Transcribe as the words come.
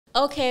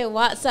Okay,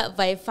 what's up,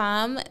 Vibe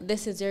Fam?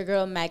 This is your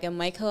girl Megan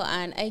Michael,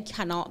 and I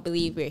cannot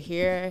believe we're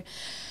here.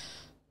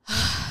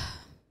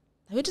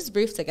 Let me just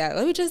breathe together.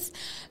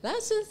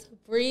 Let's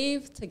just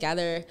breathe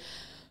together.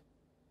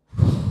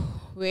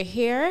 We're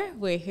here.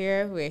 We're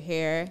here. We're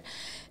here.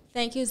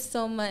 Thank you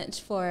so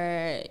much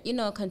for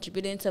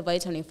contributing to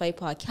Vibe 25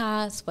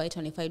 podcast, Vibe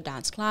 25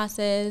 dance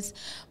classes.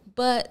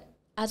 But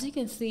as you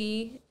can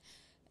see,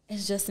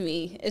 it's just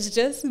me. It's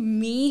just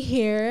me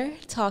here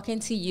talking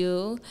to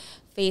you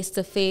face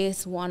to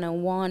face, one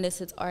on one.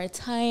 This is our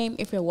time.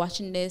 If you're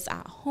watching this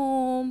at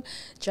home,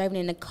 driving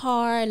in the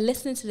car,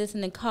 listening to this in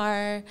the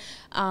car,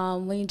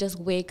 when you just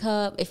wake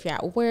up, if you're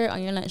at work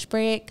on your lunch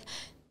break,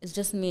 it's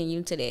just me and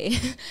you today.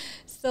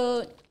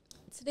 So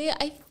today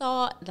I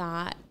thought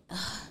that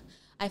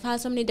I've had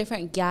so many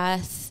different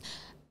guests.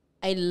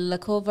 I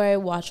look over,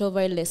 watch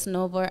over, listen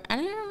over, and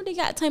I don't really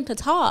got time to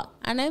talk.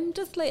 And I'm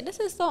just like, this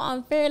is so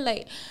unfair.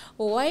 Like,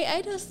 why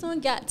I just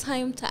don't get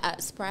time to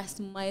express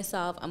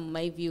myself and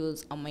my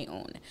views on my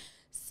own.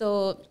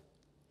 So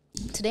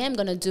today I'm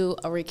going to do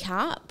a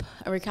recap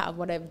of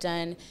what I've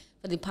done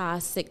for the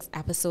past 6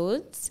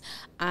 episodes,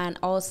 and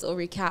also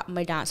recap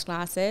my dance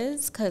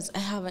classes because I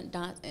haven't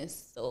danced in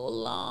so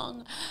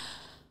long.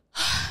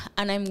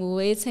 And I'm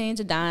waiting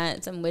to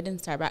dance. I'm waiting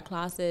to start back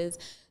classes.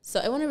 So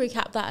I want to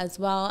recap that as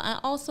well, and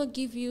also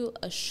give you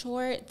a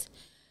short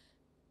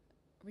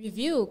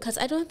review because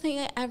I don't think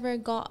I ever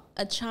got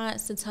a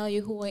chance to tell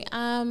you who I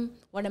am,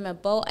 what I'm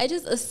about. I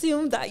just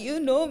assumed that you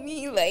know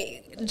me,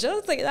 like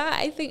just like that.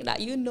 I think that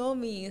you know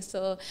me.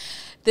 So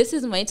this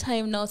is my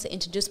time now to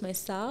introduce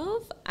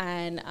myself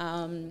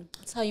and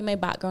tell you my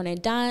background in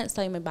dance,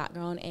 tell you my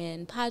background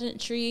in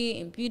pageantry,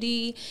 in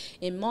beauty,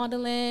 in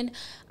modeling.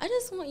 I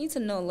just want you to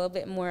know a little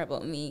bit more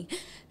about me.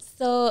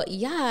 So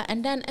yeah,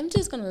 and then I'm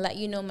just gonna let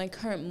you know my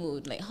current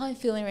mood, like how I'm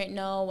feeling right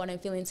now, what I'm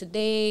feeling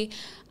today,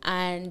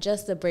 and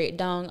just a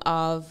breakdown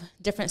of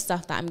different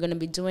stuff that I'm gonna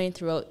be doing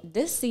throughout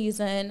this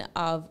season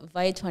of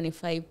Vibe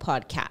 25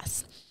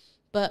 podcast.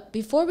 But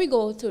before we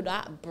go through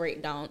that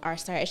breakdown, or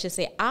sorry, I should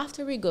say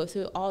after we go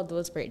through all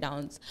those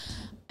breakdowns,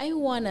 I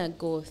wanna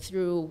go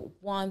through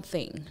one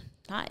thing.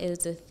 That is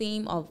the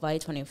theme of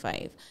Vibe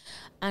 25.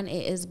 And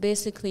it is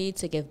basically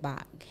to give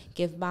back.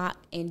 Give back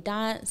in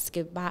dance,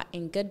 give back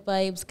in good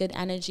vibes, good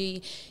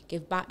energy,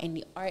 give back in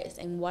the arts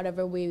in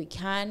whatever way we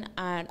can.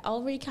 And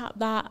I'll recap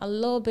that a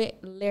little bit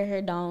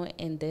later down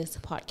in this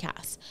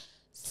podcast.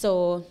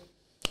 So,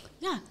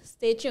 yeah,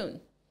 stay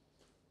tuned.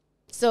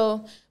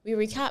 So, we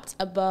recapped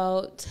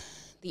about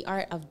the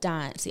art of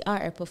dance, the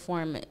art of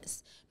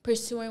performance,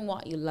 pursuing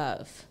what you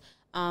love.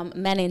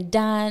 Men in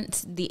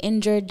dance, the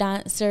injured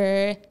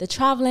dancer, the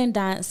traveling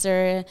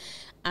dancer,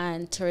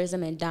 and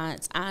tourism and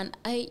dance. And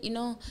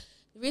the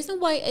reason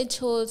why I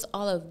chose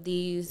all of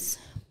these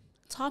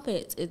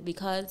topics is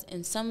because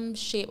in some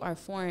shape or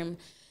form,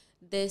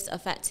 this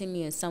affected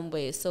me in some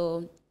way.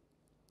 So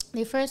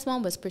the first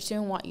one was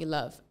pursuing what you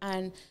love.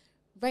 And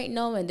right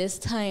now in this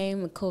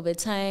time, COVID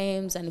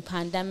times and the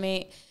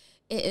pandemic,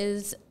 it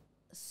is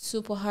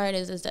super hard.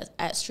 It's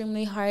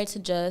extremely hard to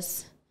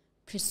just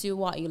pursue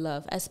what you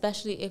love,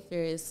 especially if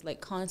there's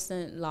like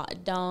constant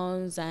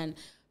lockdowns and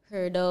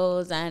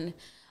hurdles. And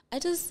I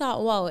just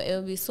thought, wow, it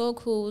would be so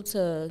cool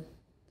to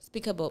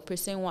speak about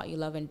pursuing what you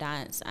love in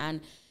dance.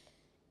 And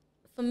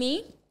for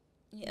me,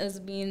 it has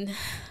been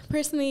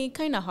personally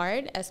kind of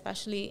hard,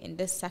 especially in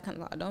this second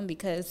lockdown,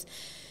 because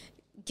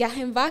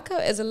getting back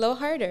up is a little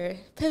harder.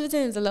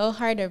 Pivoting is a little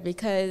harder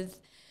because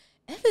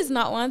if it's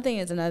not one thing,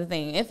 it's another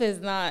thing. If it's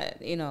not,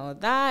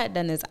 that,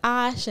 then it's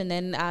Ash. And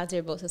then as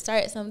you're about to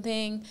start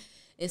something,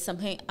 it's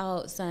something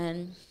else.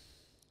 And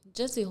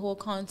just the whole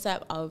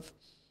concept of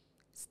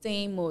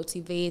staying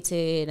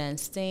motivated and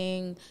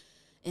staying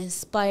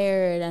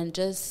inspired and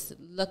just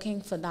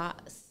looking for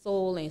that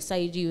soul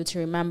inside you to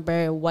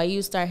remember why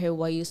you started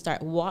what you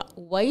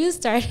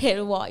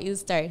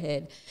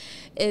started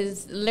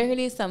is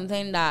literally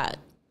something that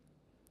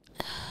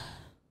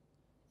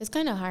is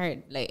kind of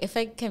hard. Like, if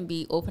I can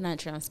be open and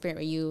transparent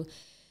with you,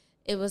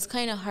 it was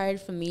kind of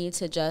hard for me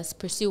to just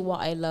pursue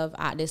what I love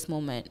at this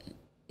moment.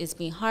 It's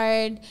been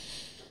hard.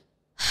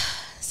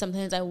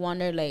 Sometimes I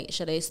wonder, like,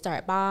 should I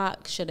start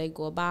back? Should I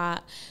go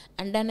back?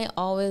 And then I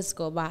always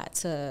go back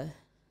to,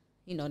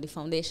 the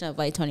foundation of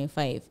Vibe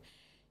 25,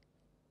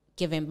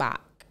 giving back,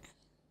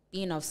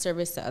 being of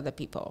service to other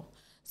people.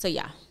 So,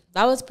 yeah,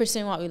 that was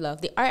pursuing what we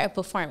love, the art of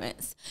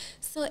performance.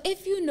 So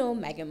if you know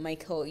Megan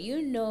Michael,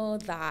 you know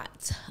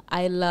that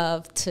I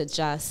love to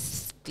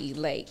just be,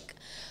 like,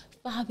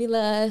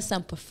 fabulous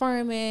and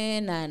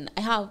performing, and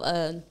I have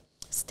a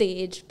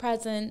stage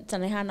presence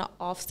and I have an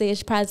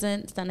off-stage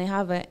presence and I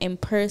have an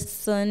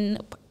in-person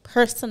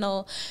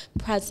personal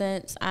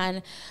presence,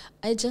 and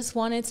I just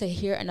wanted to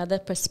hear another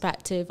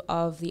perspective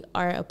of the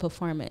art of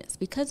performance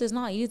because it's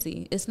not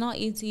easy. It's not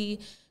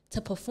easy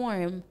to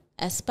perform,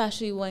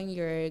 especially when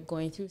you're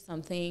going through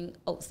something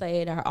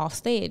outside or off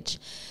stage.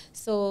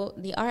 So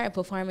the art of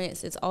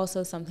performance is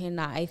also something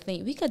that I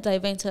think we could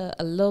dive into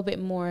a little bit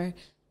more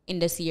in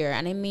this year.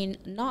 And I mean,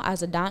 not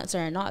as a dancer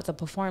and not as a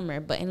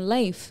performer, but in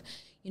life.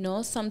 You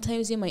know,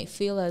 sometimes you might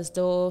feel as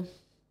though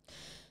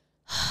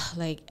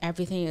like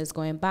everything is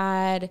going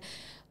bad,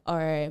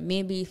 or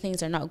maybe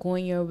things are not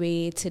going your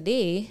way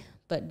today.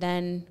 But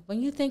then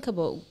when you think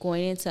about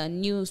going into a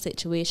new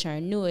situation or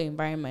a new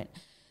environment,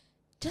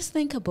 just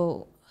think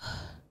about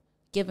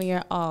giving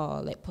your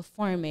all, like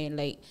performing,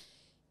 like,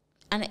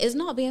 and it's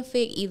not being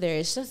fake either.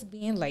 It's just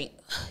being like,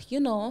 you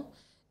know,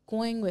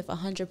 going with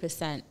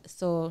 100%.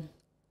 So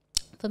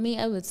for me,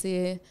 I would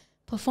say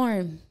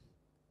perform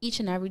each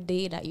and every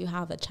day that you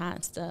have a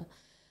chance to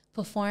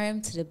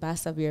perform to the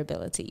best of your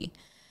ability.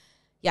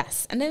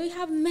 Yes. And then we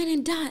have men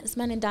in dance.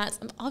 Men in dance.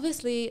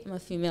 Obviously, I'm a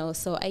female,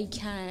 so I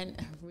can't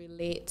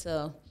relate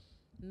to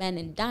men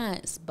in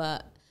dance,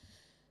 but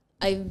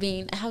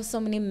I have so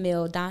many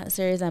male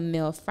dancers and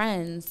male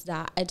friends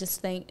that I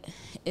just think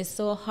it's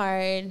so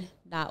hard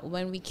that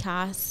when we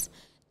cast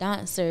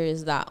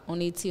dancers that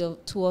only two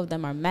of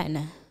them are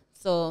men.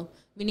 So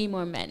we need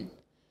more men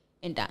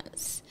in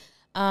dance.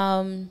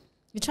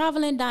 The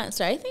traveling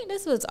dancer, I think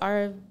this was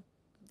our,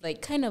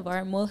 like, kind of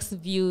our most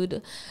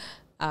viewed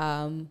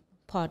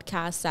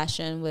podcast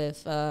session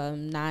with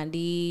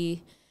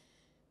Nandi,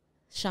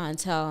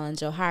 Chantel, and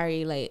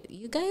Johari. Like,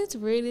 you guys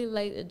really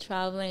like the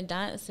traveling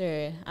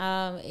dancer.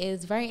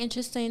 It's very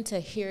interesting to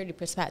hear the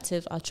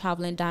perspective of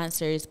traveling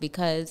dancers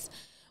because,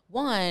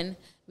 one,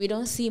 we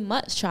don't see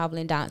much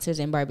traveling dancers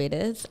in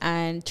Barbados.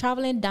 And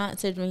traveling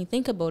dancers, when you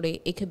think about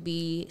it, it could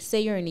be,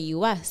 say you're in the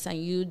U.S. and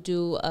you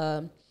do,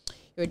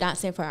 you're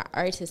dancing for an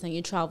artist and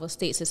you travel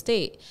state to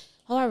state.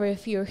 However,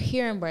 if you're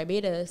here in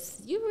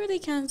Barbados, you really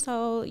can't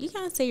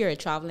say you're a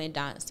traveling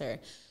dancer.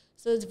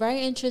 So it's very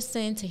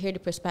interesting to hear the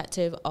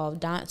perspective of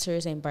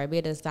dancers in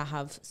Barbados that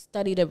have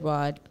studied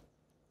abroad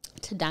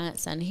to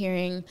dance and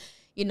hearing,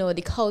 you know,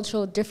 the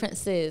cultural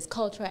differences,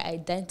 cultural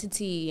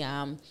identity,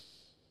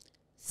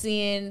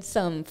 seeing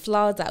some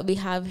flaws that we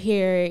have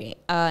here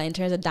in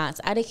terms of dance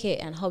etiquette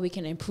and how we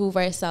can improve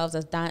ourselves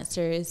as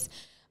dancers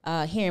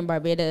here in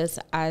Barbados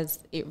as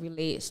it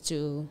relates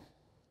to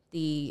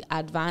the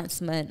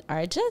advancement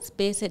or just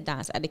basic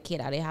dance etiquette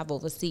that they have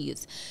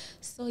overseas.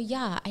 So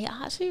yeah, I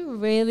actually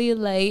really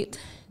liked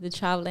the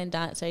traveling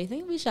dancer. I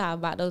think we should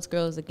have back those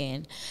girls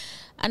again.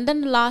 And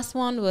then the last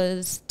one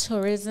was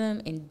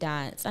tourism in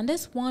dance. And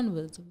this one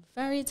was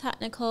very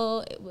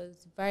technical. It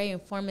was very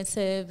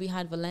informative. We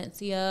had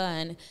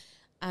Valencia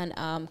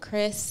and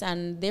Chris,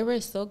 and they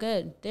were so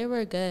good. They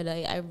were good.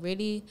 I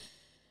really,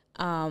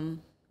 I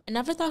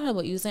never thought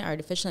about using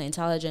artificial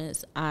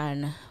intelligence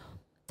and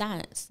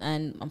dance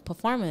and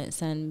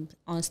performance and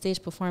on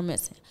stage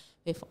performance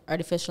with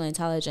artificial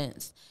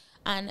intelligence.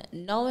 And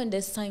knowing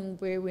this time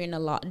where we're in a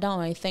lockdown,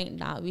 I think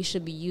that we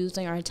should be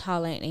using our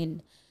talent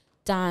in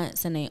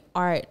dance and in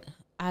art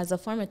as a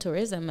form of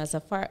tourism, as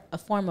a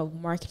form of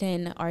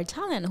marketing our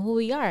talent, who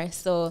we are.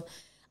 So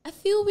I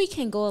feel we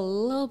can go a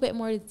little bit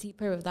more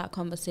deeper with that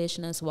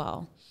conversation as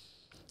well.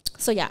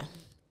 So yeah,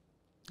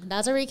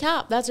 that's a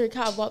recap. That's a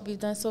recap of what we've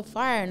done so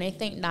far. And I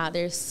think that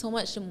there's so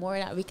much more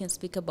that we can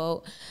speak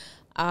about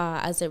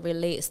as it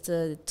relates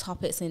to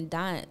topics in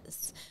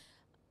dance.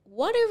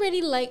 What I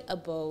really like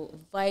about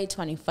Vibe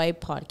 25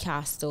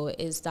 podcast, though,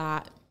 is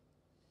that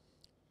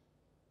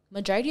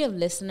majority of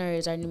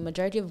listeners or the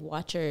majority of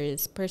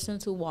watchers,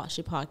 persons who watch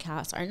the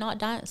podcast, are not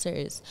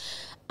dancers.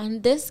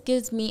 And this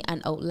gives me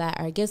an outlet,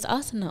 or gives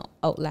us an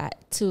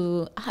outlet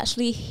to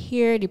actually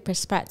hear the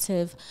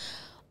perspective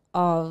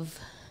of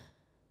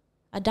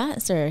a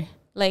dancer.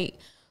 Like,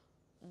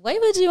 why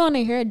would you want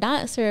to hear a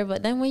dancer?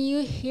 But then when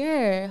you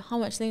hear how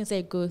much things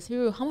they go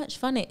through, how much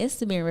fun it is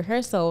to be in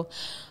rehearsal,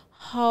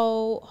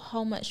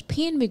 how much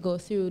pain we go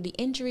through, the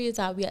injuries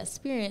that we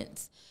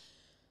experience,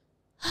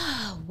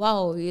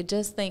 wow, you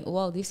just think,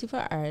 wow, these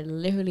people are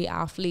literally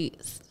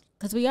athletes,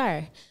 because we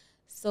are.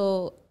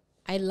 So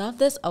I love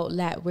this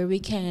outlet where we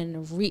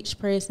can reach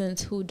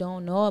persons who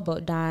don't know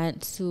about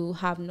dance, who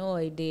have no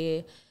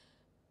idea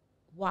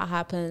what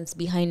happens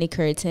behind the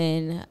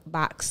curtain,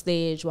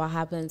 backstage, what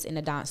happens in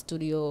a dance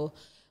studio,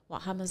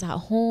 what happens at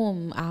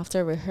home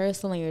after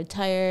rehearsal and you're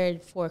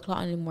tired, 4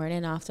 o'clock in the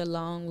morning after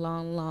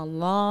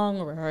long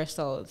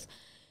rehearsals.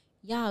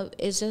 Yeah,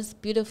 it's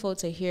just beautiful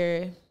to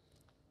hear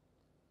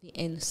the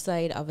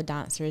inside of a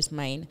dancer's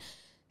mind.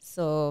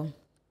 So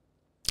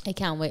I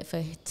can't wait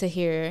to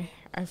hear,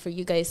 or for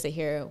you guys to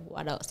hear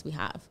what else we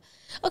have.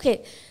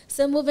 Okay,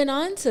 so moving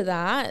on to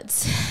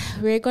that,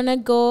 we're going to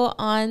go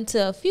on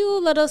to a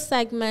few little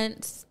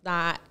segments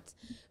that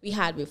we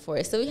had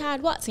before. So we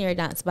had what's in your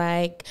dance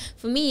bag.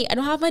 For me, I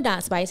don't have my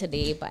dance bag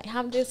today, but I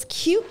have this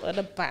cute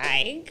little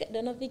bag. I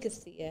don't know if you can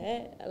see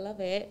it. I love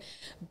it.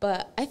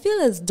 But I feel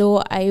as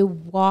though I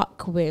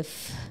walk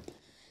with,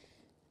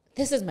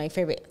 this is my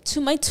favorite.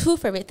 My two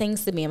favorite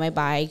things to me in my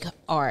bag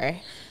are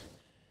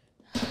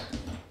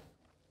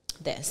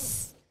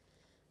this.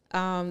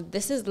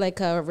 This is like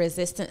a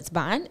resistance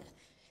band.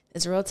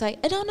 It's real tight.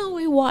 I don't know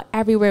why I walk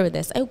everywhere with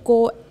this. I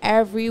go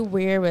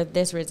everywhere with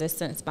this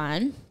resistance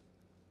band.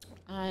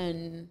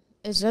 And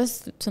it's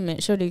just to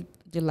make sure the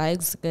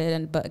legs good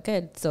and butt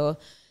good. So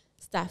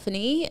it's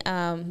Stephanie.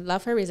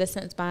 Love her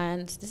resistance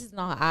bands. This is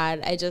not an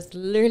ad. I just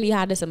literally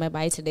had this in my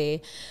bag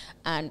today.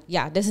 And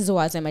yeah, this is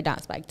what's in my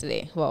dance bag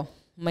today. Well,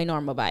 my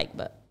normal bag,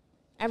 but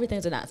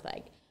everything's a dance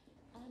bag.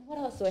 And what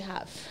else do I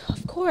have?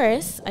 Of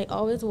course, I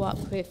always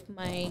walk with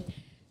my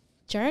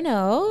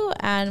journal,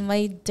 and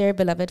my dear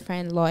beloved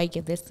friend Lloyd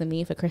gave this to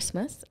me for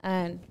Christmas.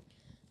 And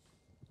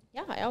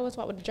yeah, I always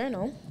walk with a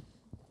journal.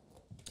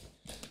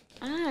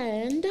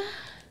 And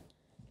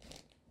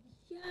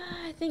yeah,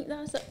 I think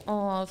that's it.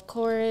 Oh, of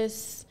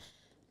course,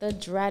 the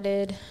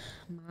dreaded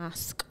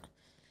mask.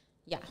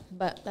 Yeah,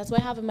 but that's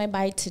what I have in my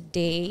bag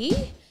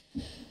today.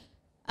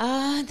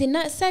 The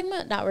next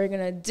segment that we're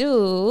gonna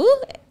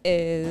do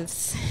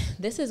is,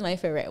 this is my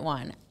favorite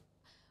one.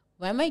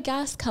 When my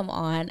guests come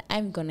on,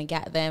 I'm gonna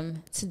get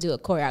them to do a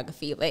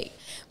choreography. Like,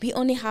 we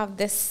only have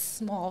this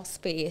small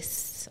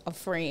space of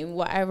frame,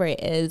 whatever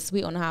it is,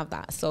 we only have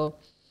that. So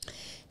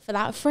for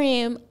that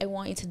frame, I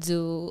want you to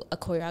do a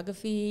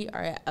choreography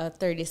or a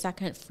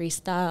 30-second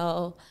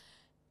freestyle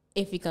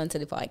if you come to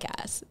the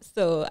podcast.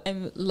 So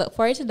I'm look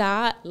forward to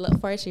that. Look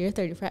forward to your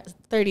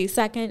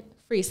 30-second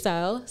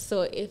freestyle.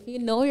 So if you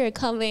know you're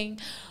coming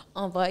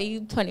on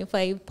Vibe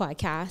 25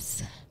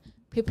 podcast,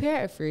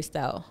 prepare a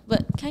freestyle.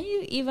 But can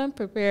you even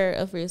prepare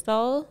a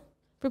freestyle?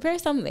 Prepare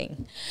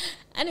something.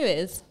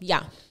 Anyways,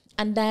 yeah.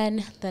 And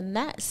then the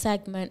next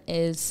segment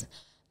is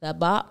the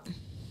bop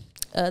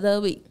of the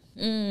week.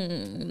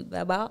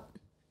 The bop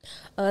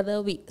of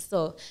the week.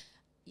 So,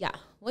 yeah.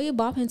 What you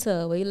bopping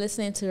to? What you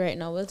listening to right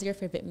now? What's your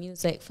favorite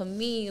music? For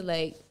me,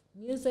 like,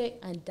 music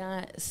and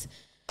dance,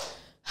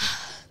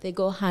 they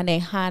go hand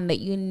in hand.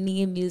 Like, you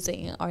need music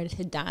in order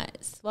to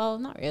dance. Well,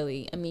 not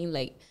really. I mean,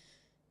 like,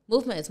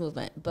 movement is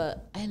movement,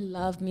 but I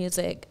love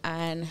music.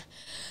 And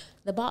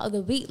the bop of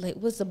the week, like,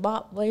 what's the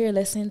bop? What you're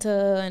listening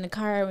to in the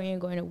car when you're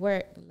going to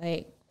work?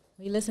 Like,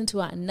 we listen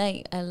to at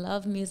night. I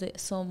love music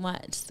so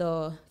much.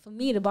 So for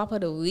me, the bop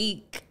of the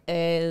week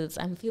is,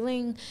 I'm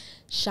feeling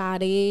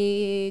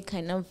Sade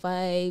kind of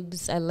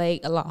vibes. I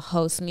like a lot of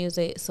house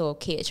music. So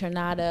Kate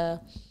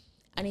Trinata,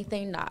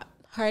 anything that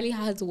hardly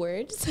has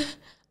words,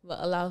 but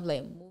a lot of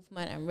like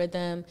movement and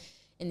rhythm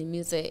in the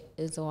music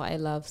is what I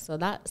love. So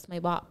that's my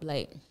bop.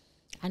 Like,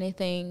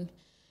 anything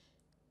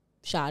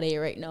Sade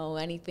right now,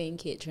 anything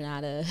Kate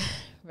Trinata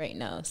right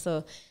now.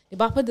 So the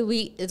bop of the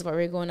week is what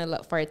we're going to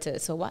look forward to.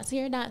 So what's in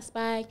your dance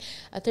bag?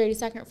 A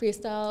 30-second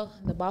freestyle,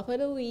 the bop of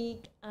the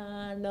week.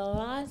 And the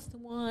last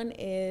one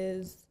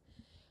is,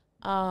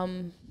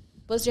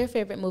 what's your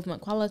favorite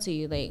movement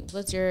quality? Like,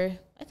 what's your,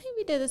 I think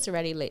we did this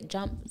already, like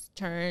jumps,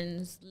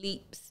 turns,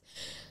 leaps,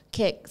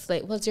 kicks.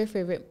 Like, what's your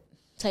favorite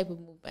type of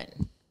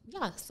movement?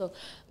 Yeah, so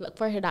look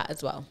forward to that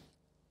as well.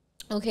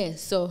 Okay,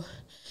 so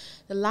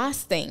the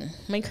last thing,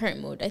 my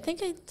current mood. I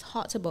think I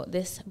talked about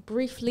this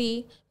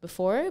briefly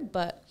before,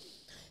 but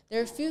there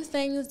are a few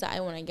things that I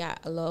want to get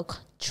a little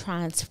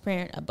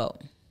transparent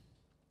about.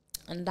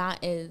 And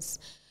that is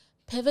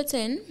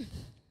pivoting.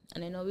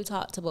 And I know we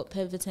talked about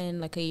pivoting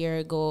like a year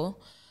ago.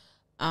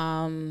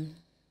 My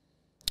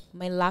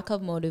lack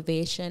of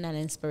motivation and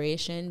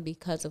inspiration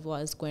because of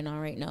what is going on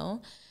right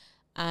now.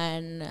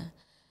 And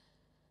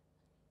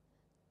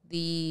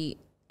the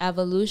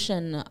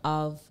evolution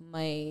of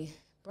my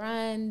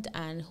brand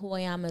and who I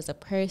am as a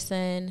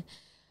person.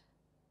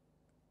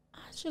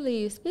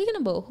 Actually, speaking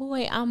about who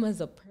I am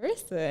as a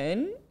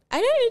person, I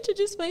didn't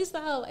introduce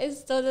myself. I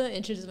still didn't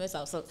introduce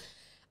myself. So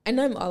I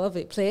know I'm all over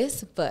the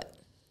place, but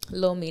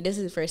lo me, this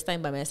is the first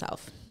time by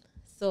myself.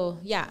 So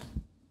yeah,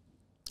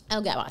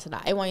 I'll get back to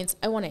that. I want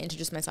to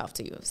introduce myself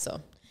to you.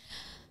 So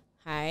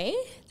hi,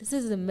 this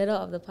is the middle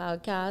of the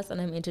podcast and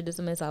I'm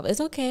introducing myself.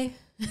 It's okay.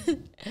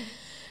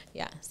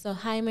 Yeah, so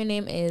hi, my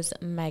name is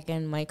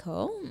Megan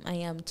Michael. I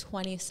am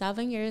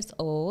 27 years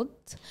old.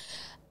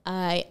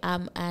 I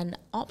am an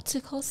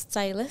optical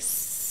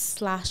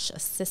stylist /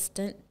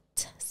 assistant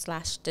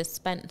 /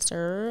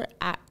 dispenser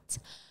at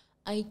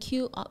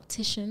IQ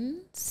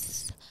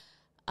Opticians.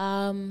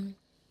 I've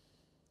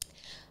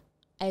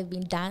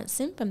been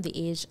dancing from the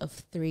age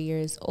of 3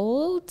 years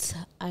old.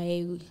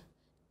 I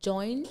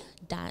joined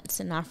Dance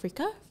in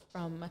Africa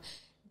from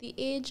the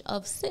age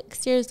of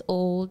 6 years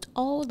old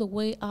all the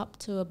way up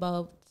to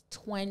about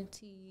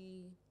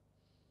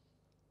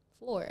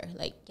 24.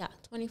 Like, yeah,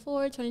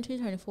 24, 23,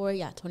 24,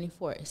 yeah,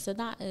 24. So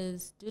that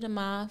is, do the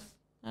math,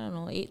 I don't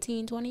know,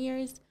 18, 20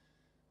 years?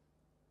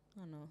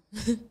 I don't know,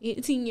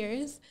 18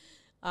 years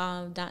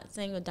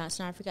dancing with Dance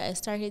in Africa. I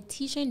started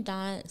teaching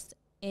dance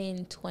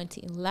in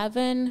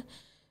 2011.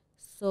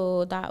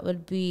 So that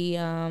would be,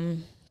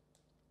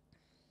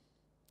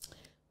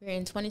 we're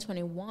in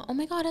 2021. Oh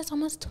my God, that's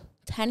almost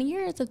 10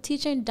 years of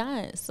teaching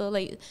dance. So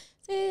like,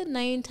 say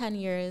 9-10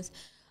 years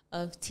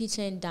of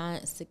teaching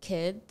dance to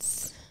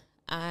kids.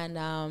 And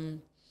I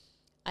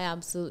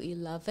absolutely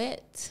love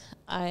it.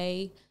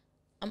 I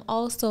am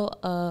also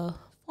a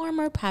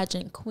former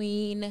pageant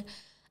queen.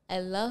 I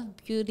love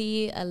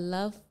beauty. I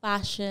love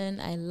fashion.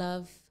 I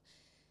love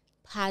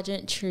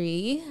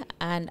pageantry.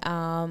 And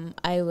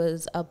I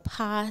was a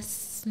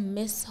past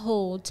Miss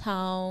Whole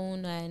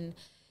Town and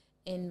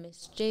in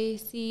Miss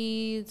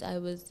JC's. I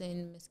was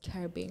in Miss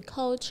Caribbean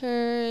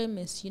Culture,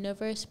 Miss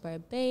Universe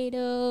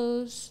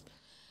Barbados.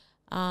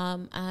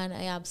 And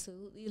I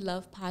absolutely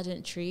love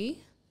pageantry.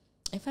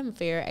 If I'm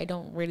fair, I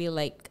don't really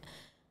like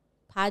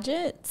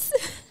pageants.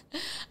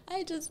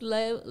 I just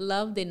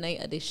love the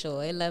night of the show.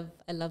 I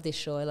love the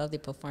show. I love the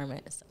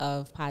performance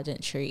of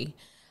pageantry.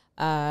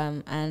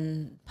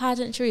 And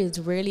pageantry is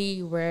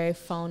really where I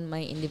found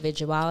my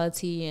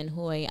individuality and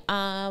who I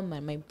am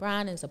and my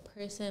brand as a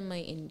person,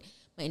 my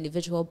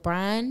individual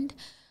brand.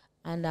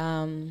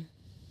 And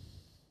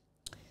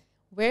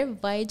where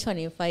Vibe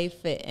 25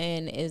 fit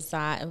in is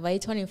that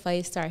Vibe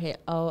 25 started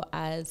out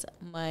as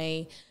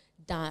my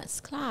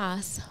dance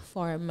class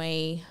for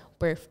my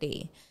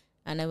birthday.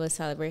 And I was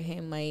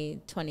celebrating my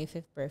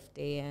 25th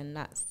birthday, and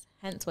that's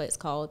hence why it's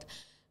called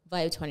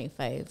Vibe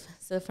 25.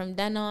 So from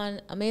then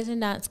on,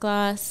 amazing dance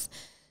class,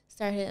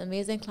 started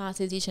amazing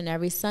classes each and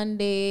every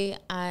Sunday.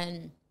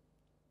 And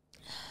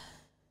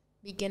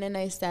beginning,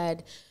 I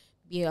said,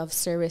 be of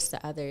service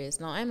to others.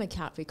 Now, I'm a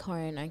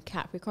Capricorn, and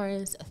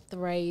Capricorns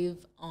thrive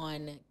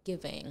on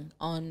giving,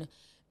 on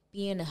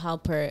being a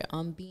helper,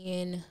 on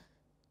being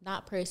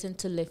that person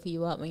to lift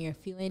you up when you're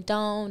feeling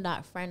down,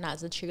 that friend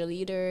that's a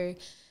cheerleader,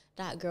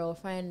 that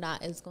girlfriend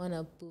that is going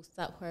to boost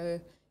up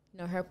her,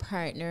 her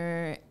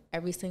partner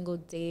every single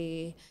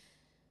day.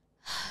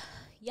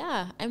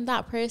 Yeah, I'm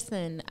that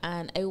person,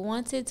 and I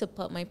wanted to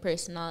put my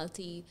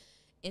personality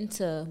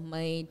into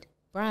my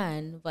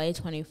brand,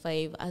 Vibe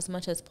 25, as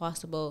much as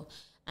possible,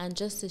 and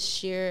just to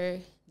share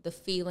the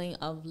feeling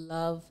of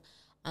love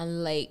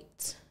and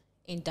light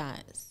in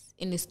dance,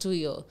 in the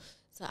studio.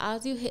 So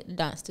as you hit the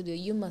dance studio,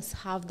 you must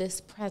have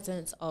this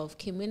presence of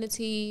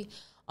community,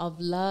 of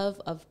love,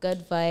 of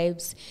good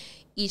vibes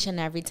each and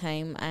every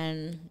time.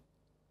 And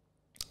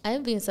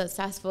I've been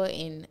successful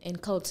in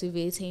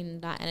cultivating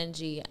that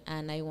energy,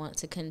 and I want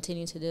to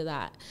continue to do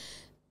that.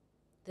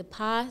 The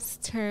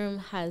past term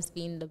has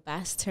been the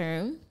best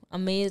term.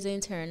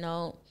 Amazing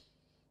turnout,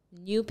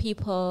 new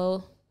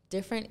people,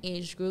 different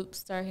age groups,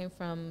 starting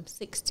from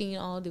 16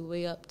 all the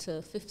way up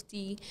to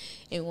 50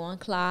 in one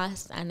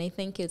class. And I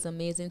think it's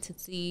amazing to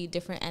see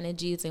different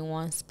energies in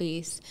one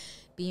space,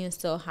 being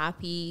so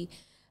happy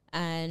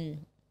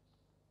and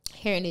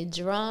hearing the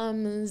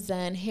drums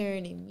and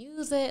hearing the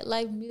music,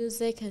 live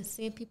music, and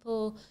seeing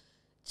people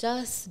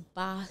just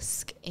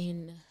bask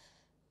in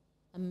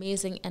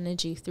amazing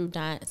energy through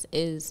dance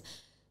is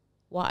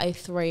what I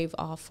thrive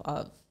off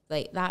of.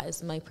 Like, that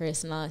is my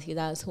personality.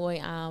 That's who I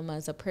am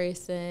as a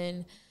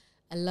person.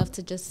 I love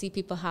to just see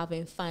people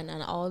having fun.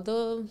 And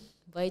although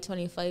Vibe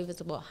 25 is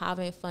about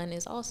having fun,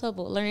 it's also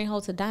about learning how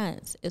to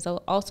dance. It's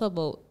also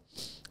about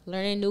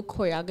learning new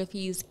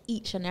choreographies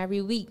each and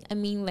every week. I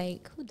mean,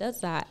 like, who does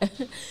that?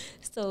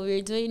 So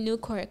we're doing new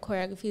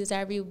choreographies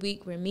every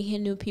week. We're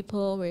meeting new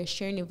people. We're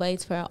sharing the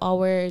vibes for an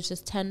hour. It's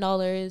just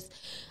 $10.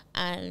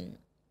 And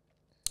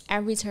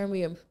every time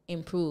we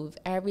improve.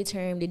 Every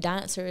time the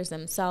dancers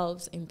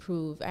themselves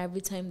improve.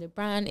 Every time the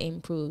brand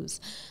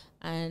improves.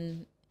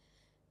 And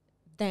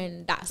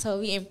then that's how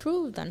we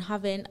improved on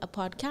having a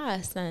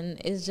podcast. And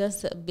it's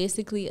just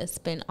basically a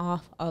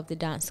spin-off of the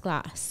dance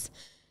class.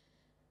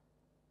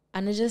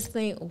 And I just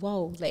think,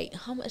 wow, like,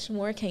 how much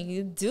more can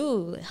you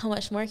do? How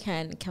much more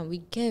can we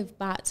give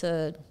back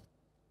to,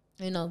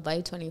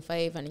 Vibe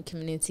 25 and the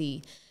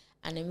community?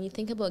 And when we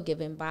think about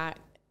giving back,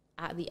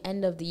 at the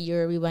end of the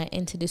year, we went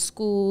into the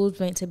schools,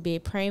 went to Bay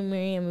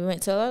Primary, and we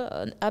went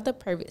to other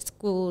private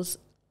schools,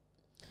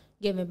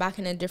 giving back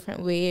in a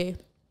different way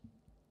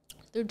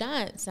through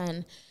dance.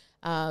 And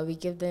we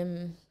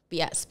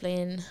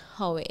explain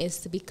how it is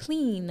to be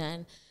clean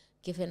and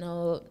giving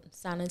out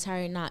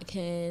sanitary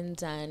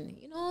napkins and,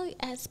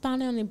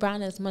 expanding on the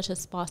brand as much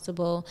as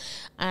possible.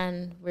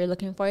 And we're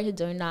looking forward to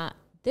doing that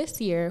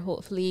this year.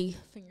 Hopefully,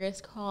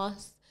 fingers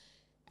crossed,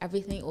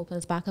 everything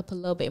opens back up a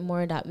little bit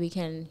more, that we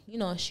can,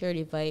 share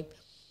the vibe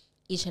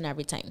each and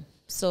every time.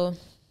 So,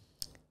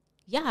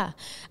 yeah,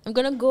 I'm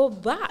going to go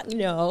back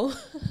now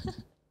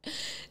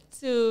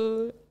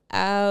to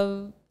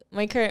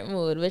my current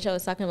mood, which I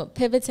was talking about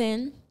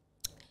pivoting,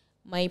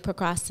 my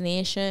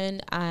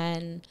procrastination,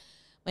 and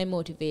my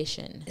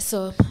motivation.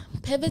 So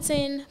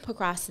pivoting,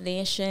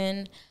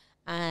 procrastination,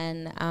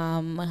 and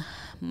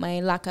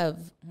my lack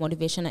of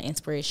motivation and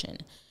inspiration.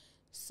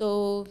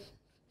 So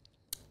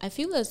I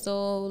feel as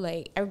though,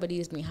 like, everybody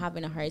has been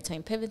having a hard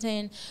time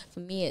pivoting.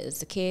 For me, it is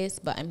the case,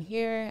 but I'm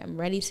here. I'm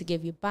ready to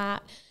give you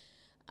back.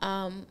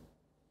 As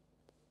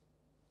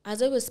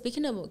I was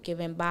speaking about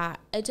giving back,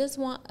 I just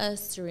want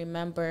us to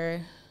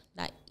remember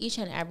that each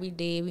and every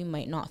day we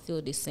might not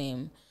feel the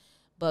same,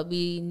 but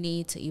we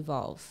need to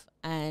evolve.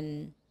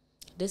 And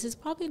this is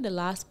probably the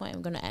last point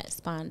I'm going to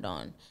expand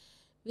on.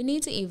 We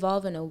need to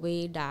evolve in a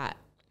way that,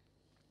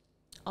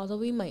 although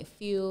we might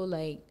feel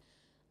like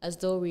as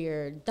though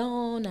we're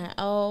down and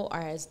out, or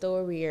as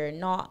though we're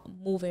not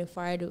moving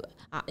forward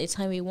at the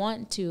time we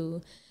want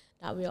to,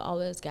 that we'll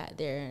always get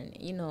there.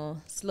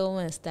 And, slow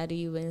and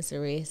steady wins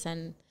the race.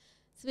 And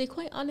to be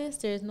quite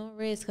honest, there's no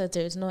race because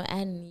there's no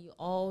end. You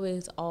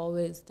always,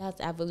 that's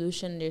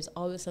evolution. There's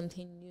always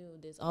something new.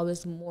 There's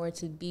always more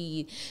to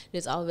be.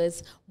 There's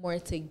always more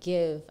to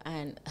give,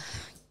 and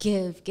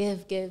give.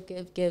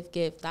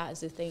 That is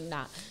the thing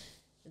that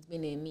has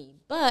been in me.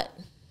 But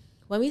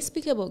when we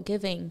speak about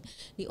giving,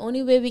 the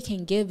only way we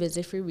can give is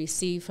if we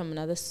receive from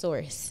another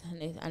source.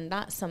 And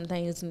that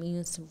sometimes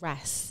means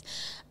rest.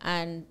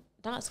 And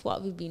that's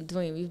what we've been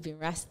doing. We've been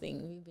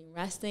resting. We've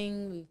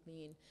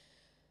been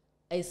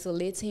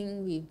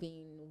isolating. We've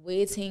been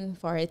waiting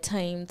for a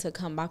time to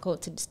come back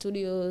out to the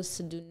studios,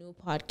 to do new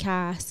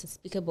podcasts, to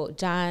speak about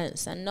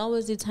dance. And now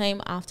is the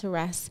time after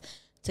rest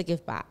to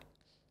give back.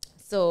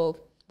 So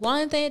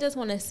one thing I just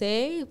want to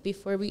say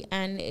before we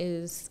end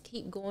is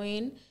keep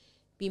going.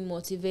 Be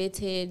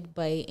motivated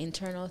by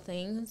internal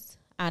things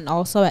and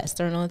also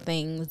external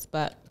things,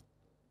 but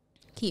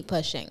keep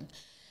pushing.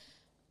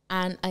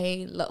 And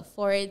I look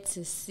forward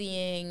to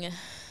seeing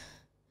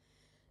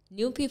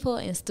new people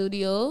in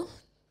studio,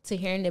 to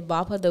hearing the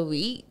bop of the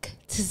week,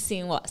 to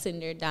seeing what's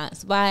in their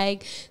dance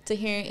bag, to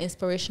hearing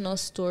inspirational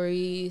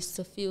stories,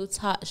 to feel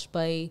touched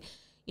by,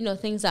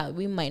 things that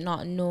we might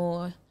not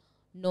know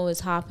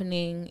is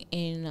happening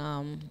in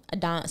a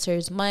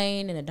dancer's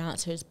mind, in a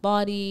dancer's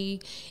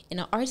body, in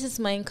an artist's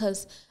mind.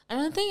 Because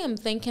another thing I'm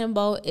thinking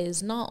about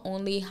is not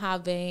only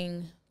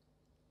having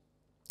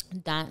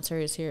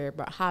dancers here,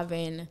 but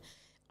having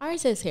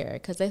artists here.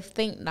 Because I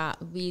think that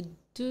we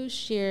do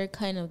share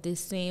kind of the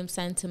same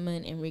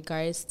sentiment in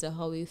regards to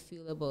how we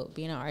feel about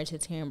being an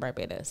artist here in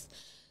Barbados.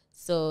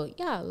 So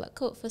yeah, look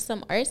out for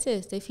some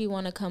artists. If you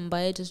want to come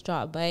by, just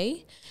drop by.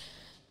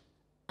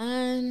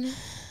 And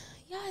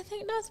yeah, I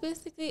think that's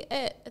basically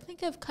it. I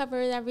think I've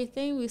covered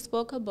everything. We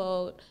spoke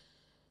about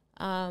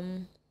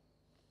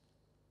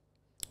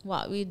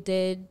what we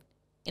did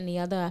in the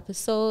other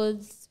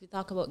episodes. We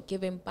talk about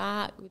giving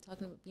back. We're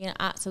talking about being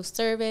acts of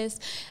service.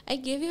 I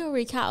give you a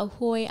recap of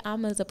who I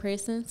am as a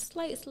person,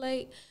 slight,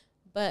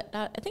 but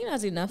I think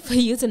that's enough for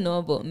you to know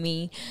about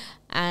me,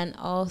 and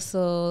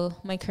also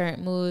my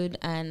current mood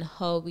and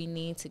how we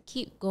need to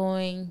keep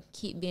going,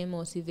 keep being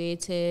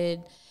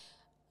motivated,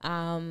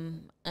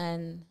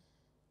 and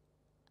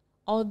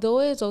although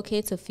it's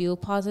okay to feel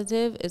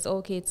positive, it's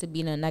okay to be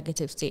in a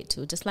negative state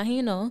too. Just letting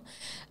you know,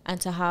 and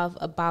to have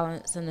a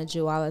balance and a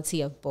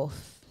duality of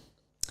both.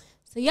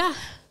 So yeah,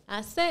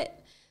 that's it.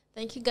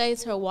 Thank you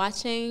guys for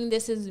watching.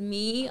 This is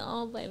me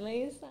all by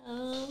myself.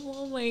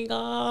 Oh my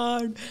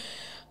God.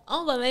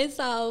 All by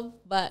myself.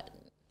 But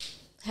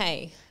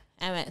hey,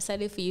 I'm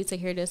excited for you to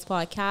hear this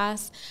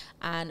podcast,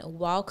 and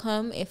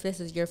welcome if this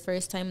is your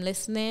first time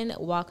listening.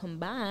 Welcome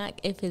back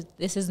if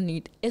this is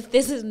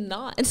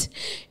not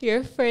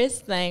your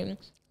first time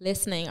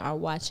listening or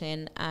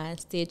watching. And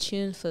stay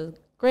tuned for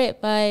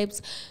great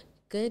vibes,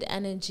 good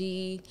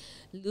energy,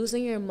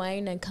 losing your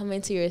mind and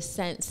coming to your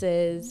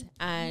senses,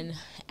 and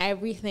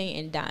everything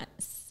in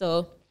dance.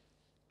 So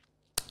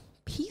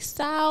peace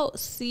out.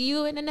 See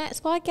you in the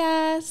next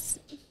podcast.